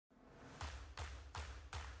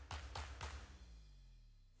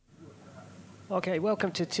Okay,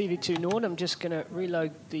 welcome to TV2 Nord. I'm just going to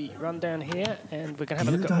reload the rundown here, and we're going to have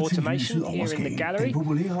a look at automation here in the gallery.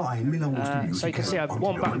 So you can see I've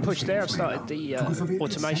one button push there. I've started the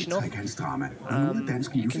automation off.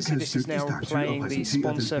 You can see this is now playing the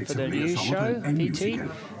sponsor for the news show, PT.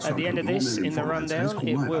 At the end of this, in the rundown,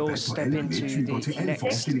 it will step into the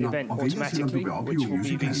next event automatically, which will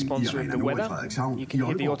be the sponsor of the weather. You can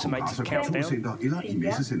hear the automated countdown.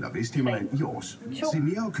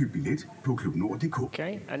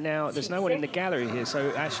 Okay, and now there's no one in the gallery here,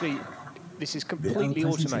 so actually this is completely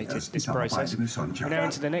automated, this process. We're now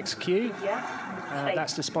into the next queue.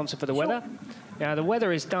 That's the sponsor for the weather. Now the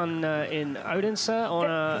weather is done in Odense on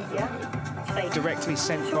directly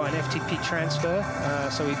sent by an FTP transfer.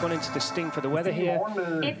 So we've gone into the sting for the weather here,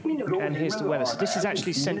 and here's the weather. So this is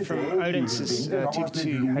actually sent from Odense's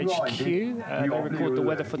TV2 HQ. They record the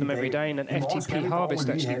weather for them every day, and an FTP harvest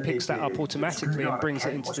actually picks that up automatically and brings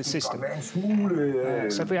it into the system.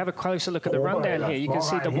 So if we have a closer look at the rundown here, you can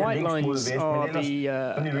see the white lines are the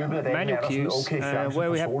manual queues. Where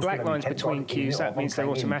we have black lines between queues, that means they're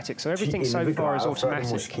automatic. So everything so far is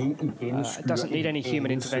automatic. It doesn't need any human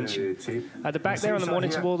intervention. At the back there on the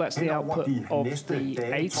monitor wall, that's the output of the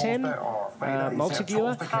A10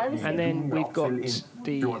 multi-viewer, and then we've got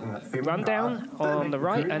the rundown on the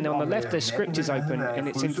right, and on the left the script is open and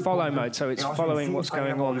it's in follow mode, so it's following what's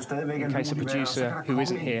going on in case a producer who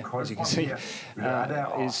isn't here, as you can see,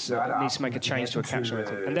 needs to make a change to a caption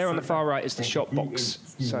method. And there on the far right is the shot box,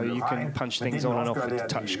 so you can punch things on and off with the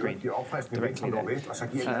touch screen directly there.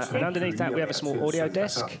 And underneath that we have a small audio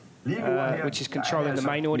desk, which is controlling the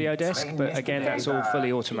main audio desk, but again that's all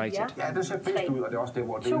fully automated.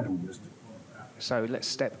 So let's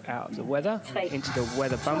step out of the weather into the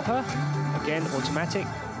weather bumper, again automatic,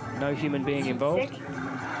 no human being involved,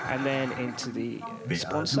 and then into the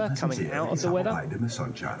sponsor coming out of the weather.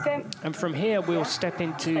 And from here we'll step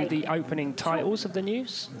into the opening titles of the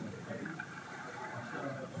news.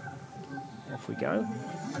 Off we go.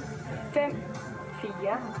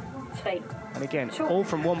 And again, all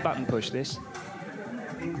from one button push this.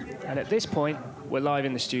 And at this point, we're live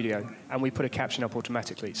in the studio, and we put a caption up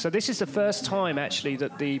automatically. So this is the first time, actually,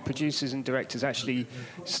 that the producers and directors actually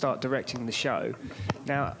start directing the show.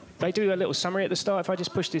 Now, they do a little summary at the start. If I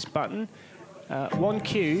just push this button, one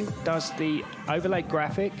cue does the overlaid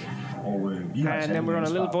graphic, and then we're on a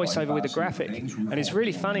little voiceover with the graphic. And it's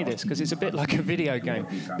really funny, this, because it's a bit like a video game.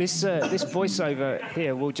 This voiceover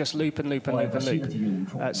here will just loop and loop and loop and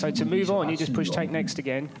loop. So to move on, you just push take next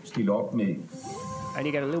again, and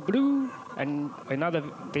you get a little blue, and another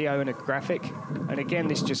VO and a graphic. And again,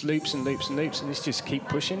 this just loops and loops and loops, and this just keep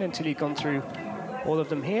pushing until you've gone through all of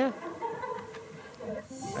them here.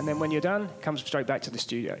 And then when you're done, it comes straight back to the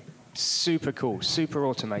studio. Super cool, super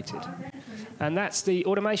automated. And that's the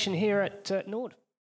automation here at Nord.